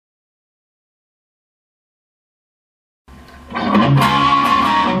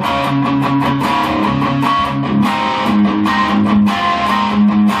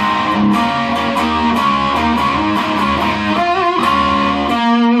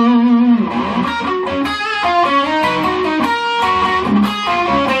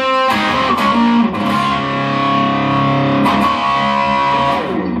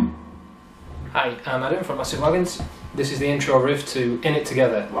Hi, I'm Adam from Massive Wagons. This is the intro riff to In It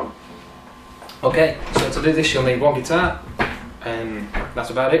Together. Okay, so to do this you'll need one guitar, and that's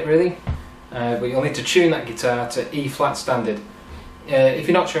about it really. But you'll need to tune that guitar to E flat standard. If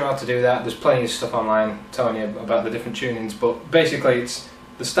you're not sure how to do that, there's plenty of stuff online telling you about the different tunings, but basically it's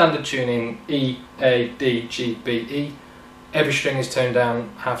the standard tuning E, A, D, G, B, E. Every string is toned down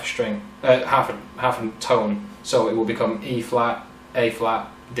half a string, half a tone, so it will become E flat, A flat,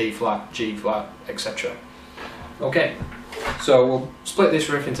 D flat, G flat, etc. Okay, so we'll split this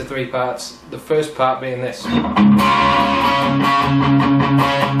riff into three parts, the first part being this.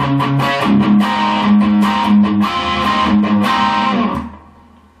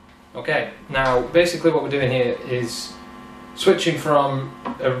 Okay, now basically what we're doing here is switching from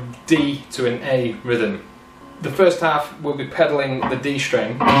a D to an A rhythm. The first half we'll be pedalling the D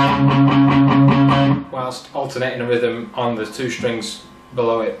string whilst alternating a rhythm on the two strings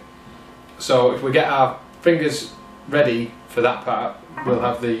below it. So if we get our fingers ready for that part, we'll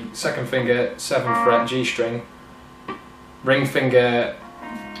have the second finger 7th fret G string, ring finger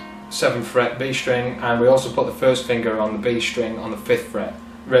 7th fret B string, and we also put the first finger on the B string on the 5th fret,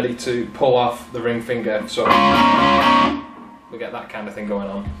 ready to pull off the ring finger, so we get that kind of thing going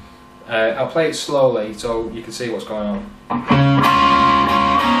on. I'll play it slowly so you can see what's going on.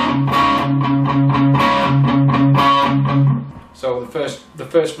 So the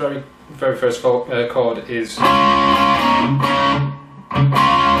very first chord is,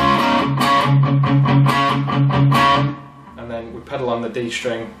 and then we pedal on the D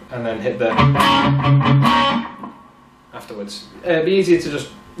string and then hit the afterwards. It'd be easier to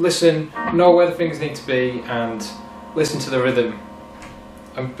just listen, know where the fingers need to be, and listen to the rhythm.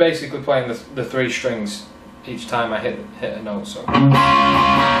 I'm basically playing the three strings each time I hit a note. So.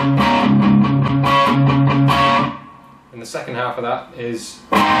 And the second half of that is,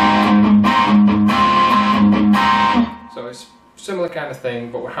 so it's similar kind of thing,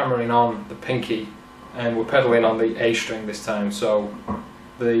 but we're hammering on the pinky and we're pedaling on the A string this time. So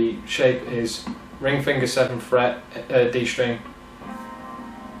the shape is ring finger 7th fret D string,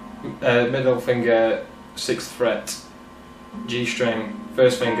 middle finger 6th fret G string,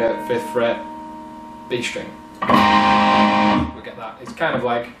 first finger 5th fret B string. We get that. It's kind of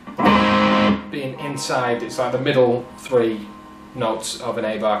like being inside, it's like the middle three notes of an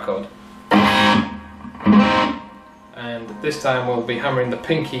A bar chord. And this time we'll be hammering the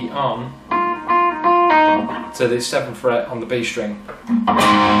pinky on to the 7th fret on the B string.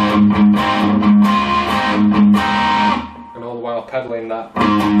 And all the while pedaling that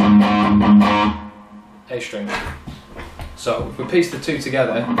A string. So if we piece the two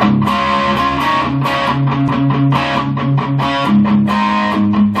together,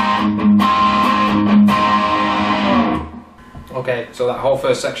 okay, so that whole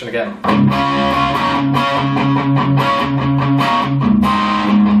first section again.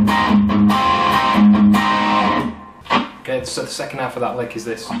 Okay, so the second half of that lick is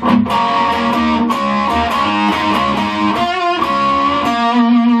this.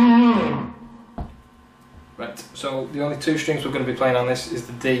 Right, so the only two strings we're going to be playing on this is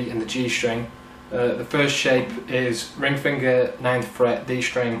the D and the G string. The first shape is ring finger 9th fret D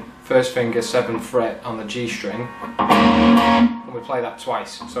string, first finger 7th fret on the G string, and we play that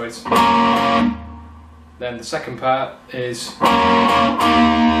twice. So it's, then the second part is,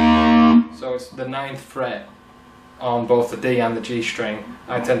 so it's the 9th fret on both the D and the G string.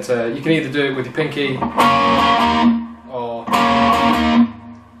 I tend to, you can either do it with your pinky or,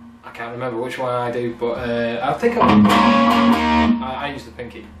 I can't remember which one I do, but I think I use the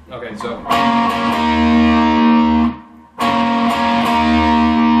pinky. Okay, so. And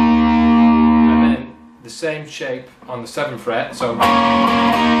then the same shape on the 7th fret, so.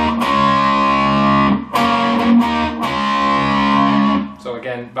 So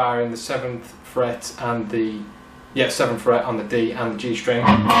again, barring the 7th fret and the, 7th fret on the D and the G string.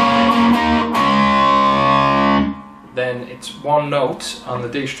 Then it's one note on the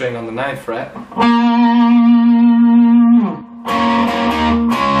D string on the 9th fret.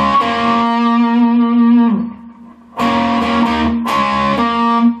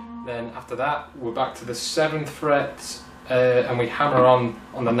 Then after that we're back to the 7th fret and we hammer on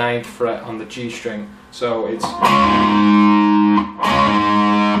the 9th fret on the G string. So it's,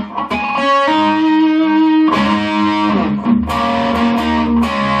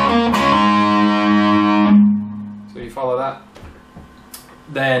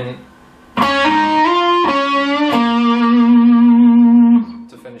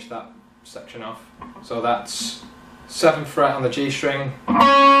 finish that section off. So that's 7th fret on the G string,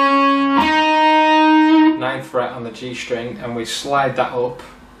 9th fret on the G string, and we slide that up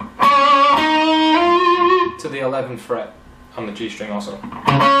to the 11th fret on the G string also.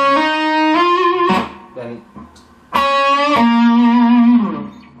 Then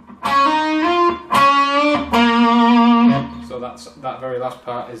so that very last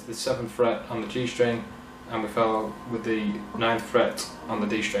part is the 7th fret on the G string, and we follow with the 9th fret on the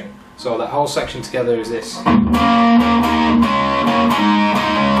D string. So that whole section together is this.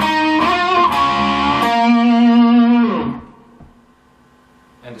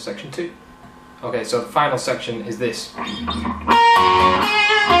 End of section 2. Okay, so the final section is this.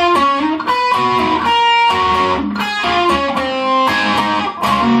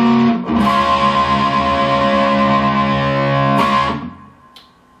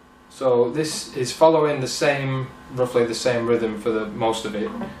 So this is following the same, roughly the same rhythm for the most of it,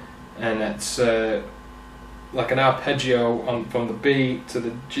 and it's like an arpeggio from the B to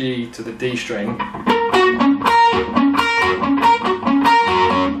the G to the D string,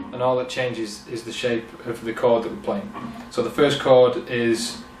 and all that changes is the shape of the chord that we're playing. So the first chord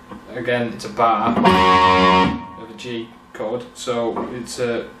is, again, it's a bar of a G chord, so it's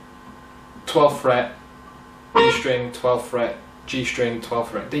a 12th fret, D string, 12th fret, G string, 12th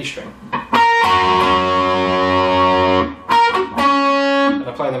fret, D string. And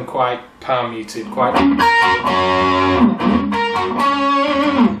I play them quite palm muted, quite.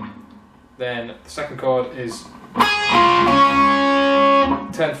 Then the second chord is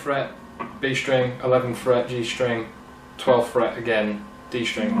 10th fret, B string, 11th fret, G string, 12th fret again, D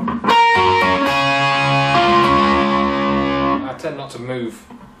string. I tend not to move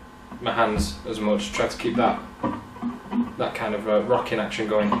my hands as much, try to keep that kind of rocking action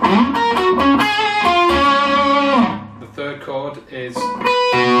going. The third chord is,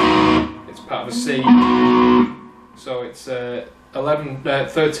 it's part of a C, so it's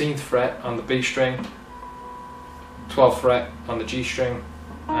 13th fret on the B string, 12th fret on the G string,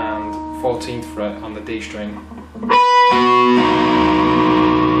 and 14th fret on the D string.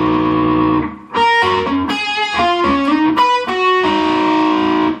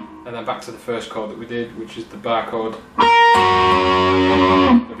 And then back to the first chord that we did, which is the bar chord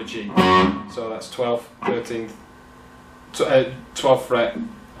of a G. So that's 12th, 13th, 12th fret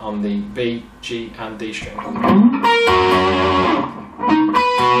on the B, G and D string.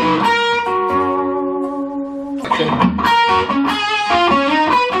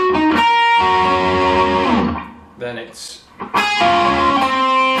 Then it's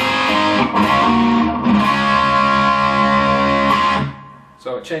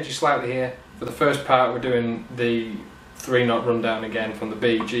so it changes slightly here. For the first part we're doing the 3-note rundown again from the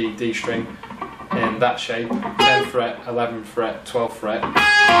B, G, D string in that shape, 10th fret, 11th fret, 12th fret.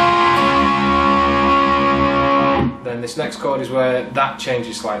 Then this next chord is where that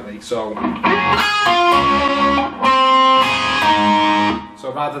changes slightly. So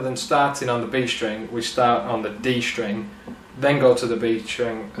rather than starting on the B string, we start on the D string, then go to the B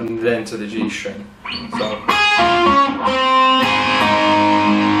string, and then to the G string.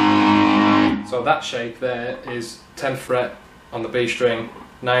 So that shape there is 10th fret on the B string,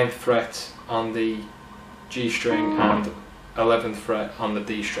 9th fret on the G string, and 11th fret on the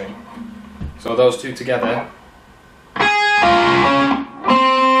D string. So those two together.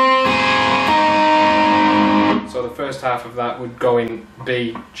 So the first half of that would go in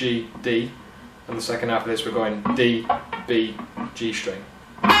B, G, D, and the second half of this we're going D, B, G string.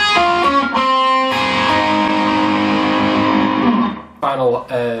 Final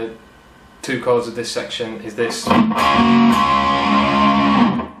two chords of this section is this,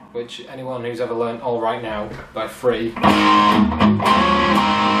 which anyone who's ever learned All Right Now by Free,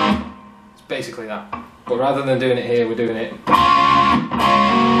 it's basically that. But rather than doing it here, we're doing it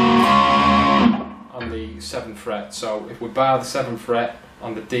on the 7th fret. So if we bar the 7th fret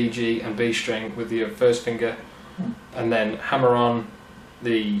on the D, G and B string with your first finger, and then hammer on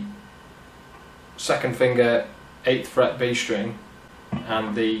the second finger 8th fret B string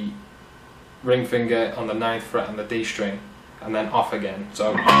and the ring finger on the 9th fret on the D string, and then off again.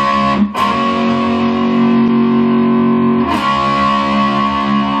 So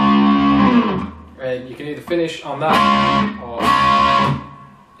you can either finish on that or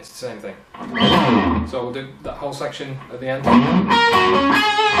it's the same thing. So we'll do that whole section at the end.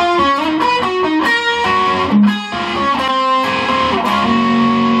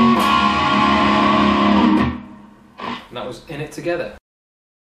 And that was In It Together.